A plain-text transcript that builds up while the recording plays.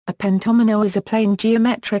A pentomino is a plane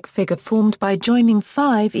geometric figure formed by joining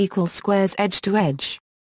 5 equal squares edge to edge.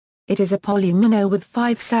 It is a polyomino with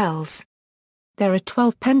 5 cells. There are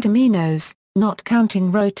 12 pentominoes, not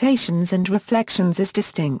counting rotations and reflections as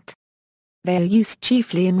distinct. They are used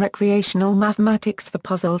chiefly in recreational mathematics for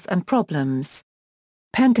puzzles and problems.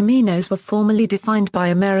 Pentominoes were formally defined by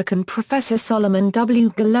American Professor Solomon W.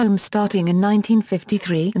 Golomb starting in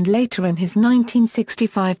 1953 and later in his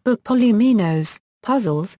 1965 book Polyominoes,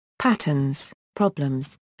 Puzzles, Patterns,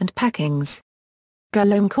 Problems, and Packings.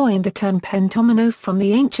 Golomb coined the term pentomino from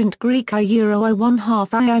the ancient Greek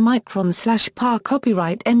I-1/2 II micron /par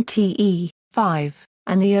copyright NTE, 5,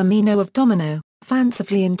 and the omino of domino,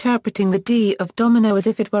 fancifully interpreting the D of domino as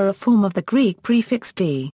if it were a form of the Greek prefix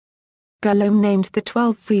D. Golomb named the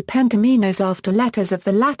 12 free pentominoes after letters of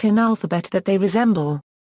the Latin alphabet that they resemble.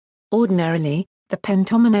 Ordinarily, the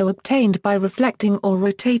pentomino obtained by reflecting or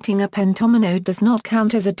rotating a pentomino does not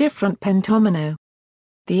count as a different pentomino.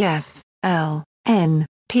 The F, L, N,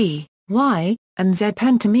 P, Y, and Z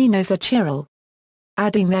pentominoes are chiral.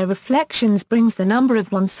 Adding their reflections brings the number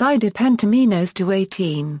of one-sided pentominoes to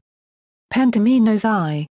 18. Pentominoes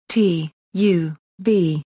I, T, U,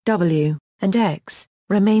 V, W, and X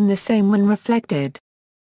remain the same when reflected.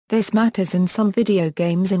 This matters in some video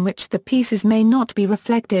games in which the pieces may not be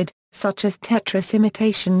reflected, such as Tetris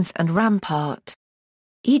imitations and Rampart.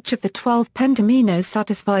 Each of the 12 pentominoes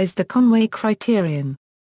satisfies the Conway criterion.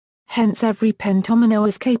 Hence every pentomino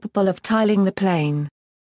is capable of tiling the plane.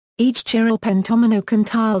 Each chiral pentomino can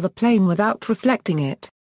tile the plane without reflecting it.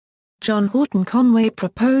 John Horton Conway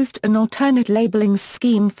proposed an alternate labeling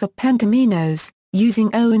scheme for pentominoes, using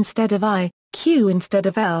O instead of I, Q instead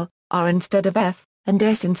of L, R instead of F, and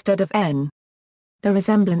S instead of N. The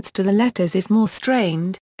resemblance to the letters is more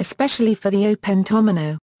strained, especially for the O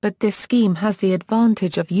pentomino, but this scheme has the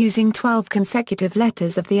advantage of using 12 consecutive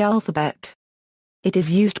letters of the alphabet. It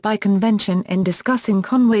is used by convention in discussing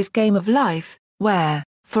Conway's game of life, where,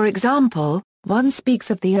 for example, one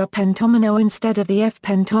speaks of the A pentomino instead of the F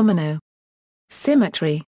pentomino.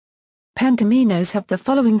 Symmetry. Pentominoes have the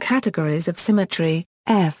following categories of symmetry: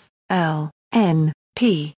 F, L, N,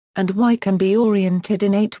 P, and Y can be oriented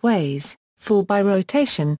in 8 ways, 4 by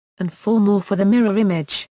rotation, and 4 more for the mirror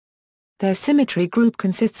image. Their symmetry group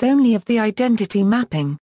consists only of the identity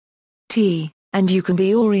mapping T, and U can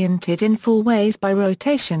be oriented in 4 ways by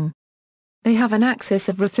rotation. They have an axis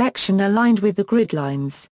of reflection aligned with the grid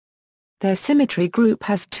lines. Their symmetry group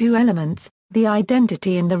has 2 elements, the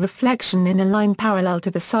identity and the reflection in a line parallel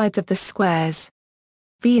to the sides of the squares.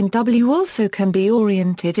 V and W also can be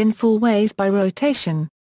oriented in 4 ways by rotation.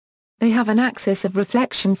 They have an axis of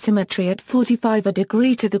reflection symmetry at 45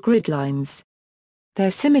 degree to the grid lines.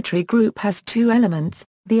 Their symmetry group has 2 elements,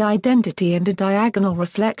 the identity and a diagonal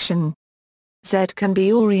reflection. Z can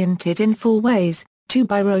be oriented in 4 ways, 2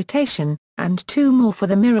 by rotation, and 2 more for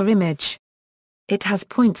the mirror image. It has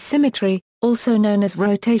point symmetry, also known as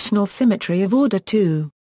rotational symmetry of order 2.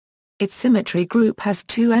 Its symmetry group has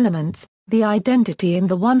 2 elements, the identity and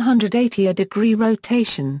the 180-degree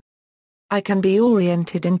rotation. I can be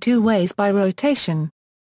oriented in 2 ways by rotation.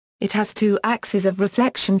 It has 2 axes of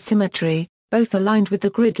reflection symmetry, both aligned with the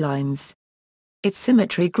grid lines. Its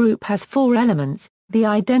symmetry group has 4 elements, the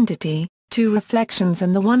identity, 2 reflections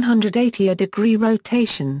and the 180-degree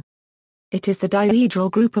rotation. It is the dihedral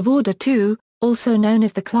group of order 2, also known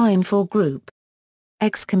as the Klein-4 group.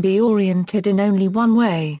 X can be oriented in only 1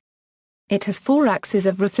 way. It has 4 axes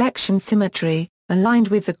of reflection symmetry, aligned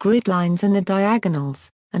with the grid lines and the diagonals,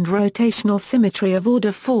 and rotational symmetry of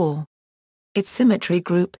order 4. Its symmetry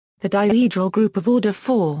group, the dihedral group of order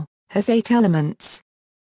 4, has 8 elements.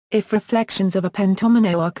 If reflections of a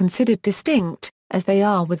pentomino are considered distinct, as they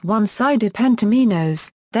are with one-sided pentominoes,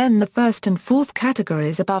 then the first and fourth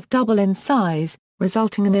categories above double in size,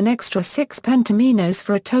 resulting in an extra 6 pentominoes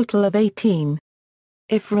for a total of 18.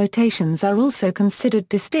 If rotations are also considered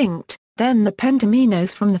distinct, then the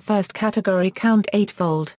pentominoes from the first category count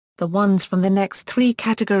 8-fold, the ones from the next 3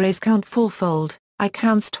 categories count 4-fold, I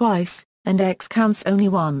counts twice, and X counts only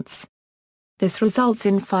once. This results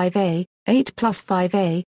in 5A, 8 plus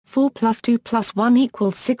 5A, 4 plus 2 plus 1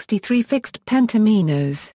 equals 63 fixed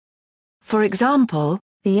pentominoes. For example,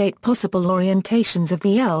 the 8 possible orientations of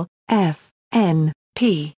the L, F, N,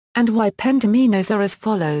 P, and Y pentominoes are as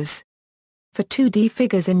follows. For 2D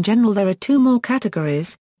figures in general there are 2 more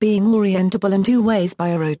categories, being orientable in 2 ways by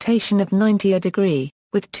a rotation of 90 degree,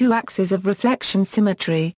 with 2 axes of reflection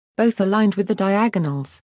symmetry, both aligned with the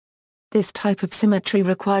diagonals. This type of symmetry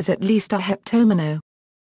requires at least a heptomino.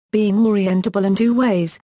 Being orientable in 2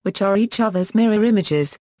 ways, which are each other's mirror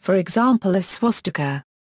images, for example a swastika.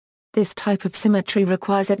 This type of symmetry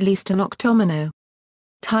requires at least an octomino.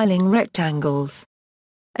 Tiling rectangles.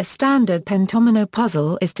 A standard pentomino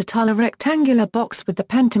puzzle is to tile a rectangular box with the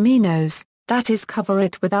pentominoes, that is, cover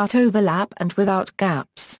it without overlap and without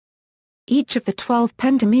gaps. Each of the 12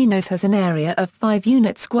 pentominoes has an area of 5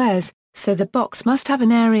 unit squares, so the box must have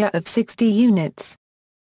an area of 60 units.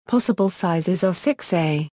 Possible sizes are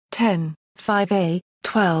 6A, 10, 5A,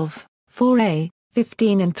 12, 4A,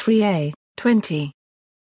 15 and 3A, 20.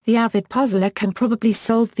 The avid puzzler can probably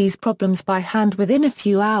solve these problems by hand within a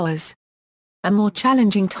few hours. A more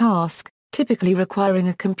challenging task, typically requiring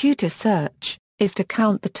a computer search, is to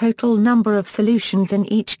count the total number of solutions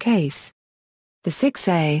in each case. The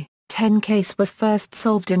 6A, 10 case was first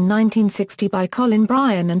solved in 1960 by Colin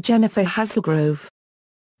Bryan and Jennifer Haselgrove.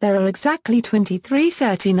 There are exactly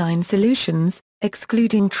 2339 solutions,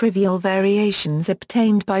 excluding trivial variations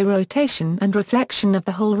obtained by rotation and reflection of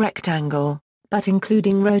the whole rectangle, but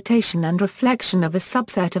including rotation and reflection of a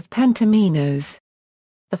subset of pentominoes.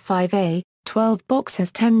 The 5A, 12 box has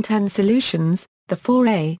 1010 solutions, the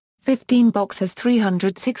 4A, 15 box has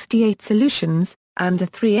 368 solutions, and the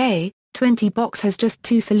 3A, 20 box has just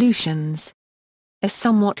 2 solutions. A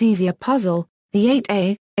somewhat easier puzzle, the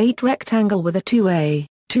 8A, 8 rectangle with a 2A,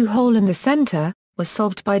 2 hole in the center, was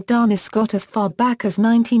solved by Dana Scott as far back as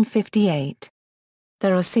 1958.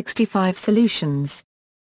 There are 65 solutions.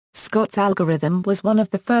 Scott's algorithm was one of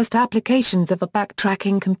the first applications of a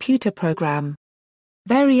backtracking computer program.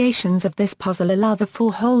 Variations of this puzzle allow the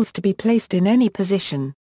 4 holes to be placed in any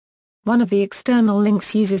position. One of the external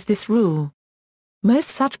links uses this rule. Most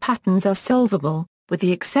such patterns are solvable, with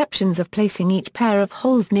the exceptions of placing each pair of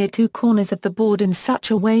holes near 2 corners of the board in such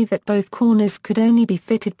a way that both corners could only be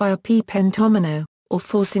fitted by a p-pentomino, or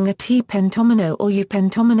forcing a t-pentomino or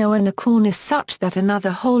u-pentomino in a corner such that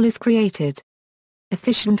another hole is created.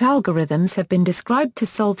 Efficient algorithms have been described to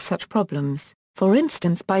solve such problems, for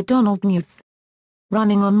instance by Donald Knuth.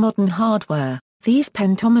 Running on modern hardware, these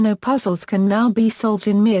pentomino puzzles can now be solved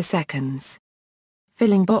in mere seconds.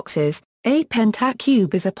 Filling boxes. A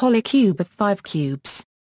pentacube is a polycube of 5 cubes.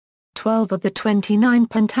 12 of the 29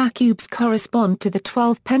 pentacubes correspond to the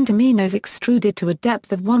 12 pentominoes extruded to a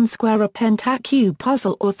depth of 1 square. A pentacube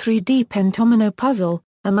puzzle or 3D pentomino puzzle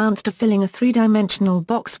amounts to filling a 3-dimensional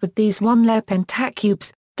box with these 1-layer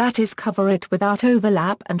pentacubes, that is, cover it without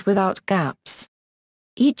overlap and without gaps.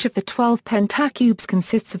 Each of the 12 pentacubes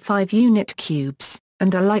consists of 5 unit cubes,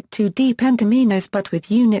 and are like 2D pentominoes but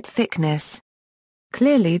with unit thickness.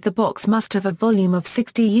 Clearly the box must have a volume of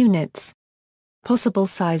 60 units. Possible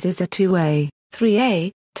sizes are 2A,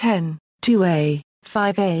 3A, 10, 2A,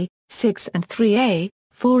 5A, 6 and 3A,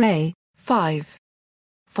 4A, 5.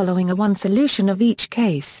 Following a 1 solution of each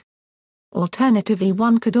case. Alternatively,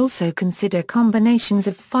 one could also consider combinations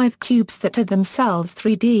of 5 cubes that are themselves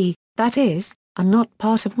 3D, that is, are not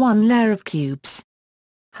part of 1 layer of cubes.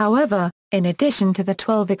 However, in addition to the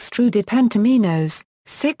 12 extruded pentominoes,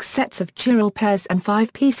 6 sets of chiral pairs and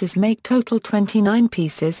 5 pieces make total 29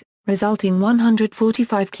 pieces, resulting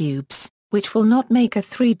 145 cubes, which will not make a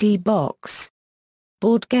 3D box.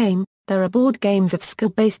 Board game. There are board games of skill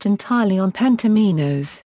based entirely on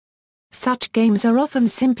pentominoes. Such games are often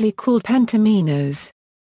simply called pentominoes.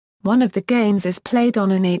 One of the games is played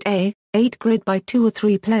on an 8A, 8 grid by 2 or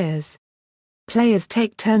 3 players. Players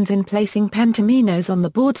take turns in placing pentominoes on the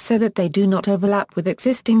board so that they do not overlap with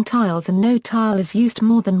existing tiles and no tile is used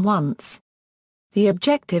more than once. The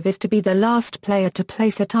objective is to be the last player to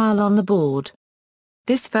place a tile on the board.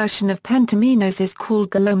 This version of Pentominoes is called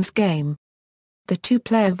Golomb's game. The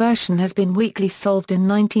 2-player version has been weakly solved in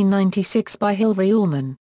 1996 by Hilary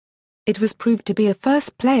Orman. It was proved to be a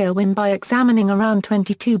first-player win by examining around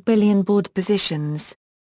 22 billion board positions.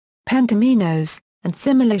 Pentominoes, and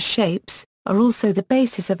similar shapes, are also the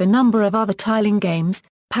basis of a number of other tiling games,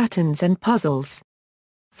 patterns and puzzles.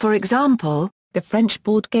 For example, the French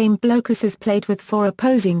board game Blocus is played with 4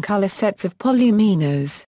 opposing color sets of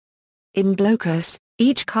polyominoes. In Blocus,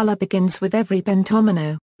 each color begins with every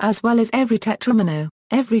pentomino, as well as every tetramino,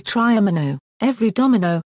 every triomino, every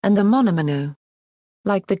domino, and the monomino.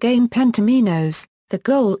 Like the game Pentominoes, the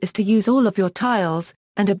goal is to use all of your tiles,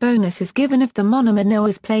 and a bonus is given if the monomino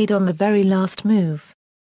is played on the very last move.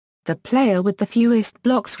 The player with the fewest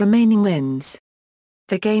blocks remaining wins.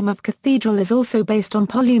 The game of Cathedral is also based on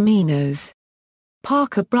Polyominoes.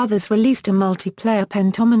 Parker Brothers released a multiplayer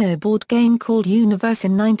pentomino board game called Universe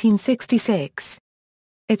in 1966.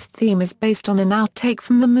 Its theme is based on an outtake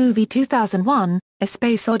from the movie 2001, A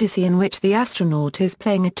Space Odyssey, in which the astronaut is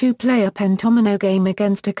playing a 2-player pentomino game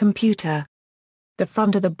against a computer. The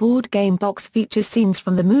front of the board game box features scenes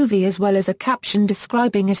from the movie as well as a caption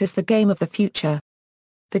describing it as the game of the future.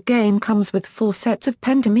 The game comes with 4 sets of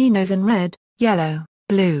Pentominoes in red, yellow,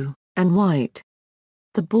 blue, and white.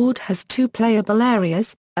 The board has 2 playable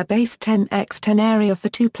areas, a base 10x10 area for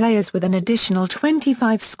 2 players with an additional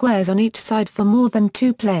 25 squares on each side for more than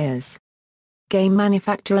 2 players. Game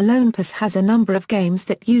manufacturer Golomb has a number of games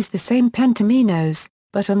that use the same Pentominoes,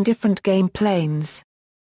 but on different game planes.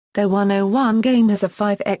 Their 101 game has a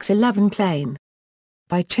 5x11 plane.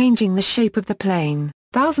 By changing the shape of the plane,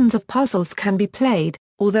 thousands of puzzles can be played,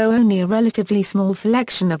 although only a relatively small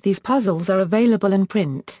selection of these puzzles are available in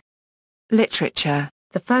print. Literature.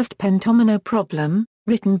 The first Pentomino problem,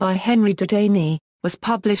 written by Henry de Denis, was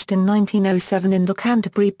published in 1907 in the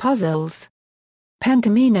Canterbury Puzzles.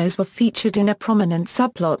 Pentominoes were featured in a prominent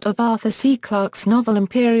subplot of Arthur C. Clarke's novel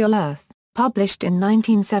Imperial Earth, published in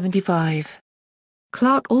 1975.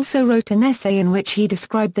 Clarke also wrote an essay in which he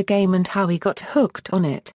described the game and how he got hooked on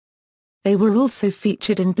it. They were also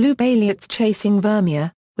featured in Blue Bayliot's Chasing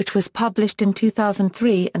Vermeer, which was published in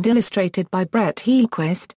 2003 and illustrated by Brett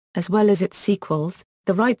Heelquist, as well as its sequels,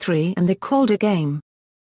 The Right 3 and The Calder Game.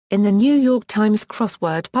 In the New York Times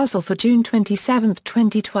crossword puzzle for June 27,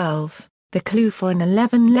 2012, the clue for an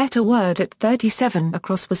 11-letter word at 37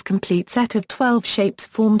 across was complete set of 12 shapes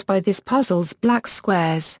formed by this puzzle's black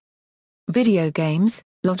squares. Video games.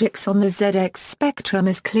 Logics on the ZX Spectrum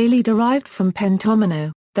is clearly derived from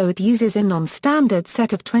Pentomino, though it uses a non-standard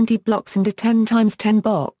set of 20 blocks and a 10x10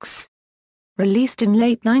 box. Released in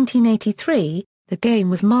late 1983, the game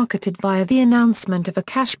was marketed via the announcement of a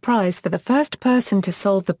cash prize for the first person to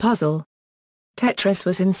solve the puzzle. Tetris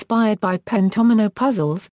was inspired by Pentomino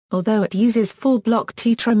puzzles, although it uses 4-block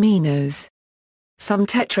tetraminos. Some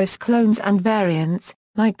Tetris clones and variants,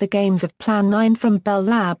 like the games of Plan 9 from Bell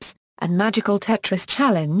Labs, and Magical Tetris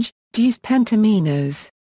Challenge, use Pentominoes.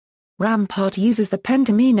 Rampart uses the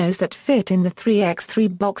Pentominoes that fit in the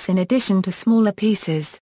 3x3 box in addition to smaller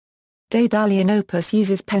pieces. Daedalian Opus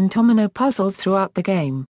uses Pentomino puzzles throughout the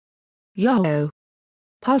game. Yo!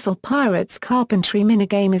 Puzzle Pirates Carpentry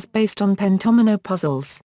minigame is based on Pentomino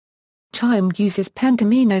puzzles. Chime uses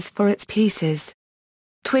Pentominoes for its pieces.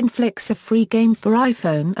 Twinflix, a free game for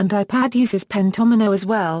iPhone and iPad, uses Pentomino as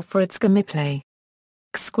well for its gameplay.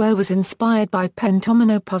 Square was inspired by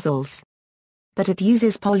Pentomino puzzles, but it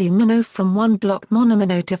uses polyomino from 1-block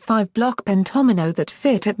monomino to 5-block Pentomino that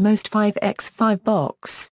fit at most 5x5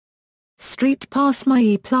 box. Street Pass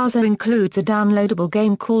My Plaza includes a downloadable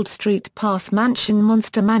game called Street Pass Mansion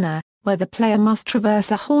Monster Manor, where the player must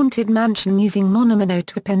traverse a haunted mansion using monomino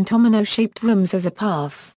to Pentomino-shaped rooms as a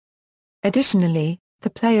path. Additionally, the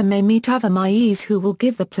player may meet other Myes who will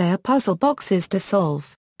give the player puzzle boxes to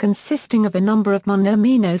solve, consisting of a number of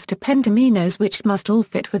monominos to Pentominoes which must all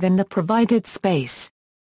fit within the provided space.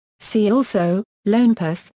 See also,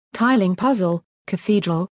 Golomb, Tiling Puzzle,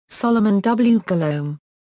 Cathedral, Solomon W. Golomb.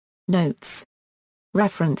 Notes.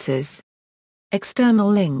 References. External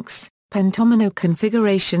links. Pentomino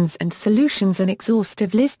configurations and solutions. An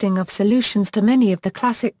exhaustive listing of solutions to many of the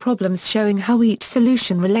classic problems showing how each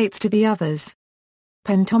solution relates to the others.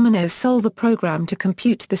 Pentominoes solve a program to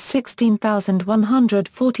compute the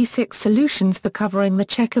 16,146 solutions for covering the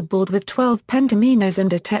checkerboard with 12 Pentominoes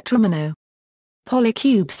and a tetramino.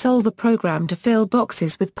 Polycubes solve a program to fill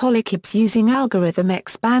boxes with polycubes using algorithm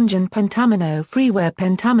expansion. Pentomino freeware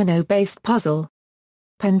Pentomino-based puzzle.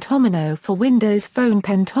 Pentomino for Windows Phone.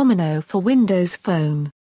 Pentomino for Windows Phone.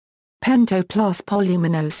 Pento plus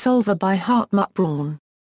Polyomino solver by Hartmut Braun.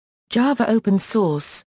 Java open source.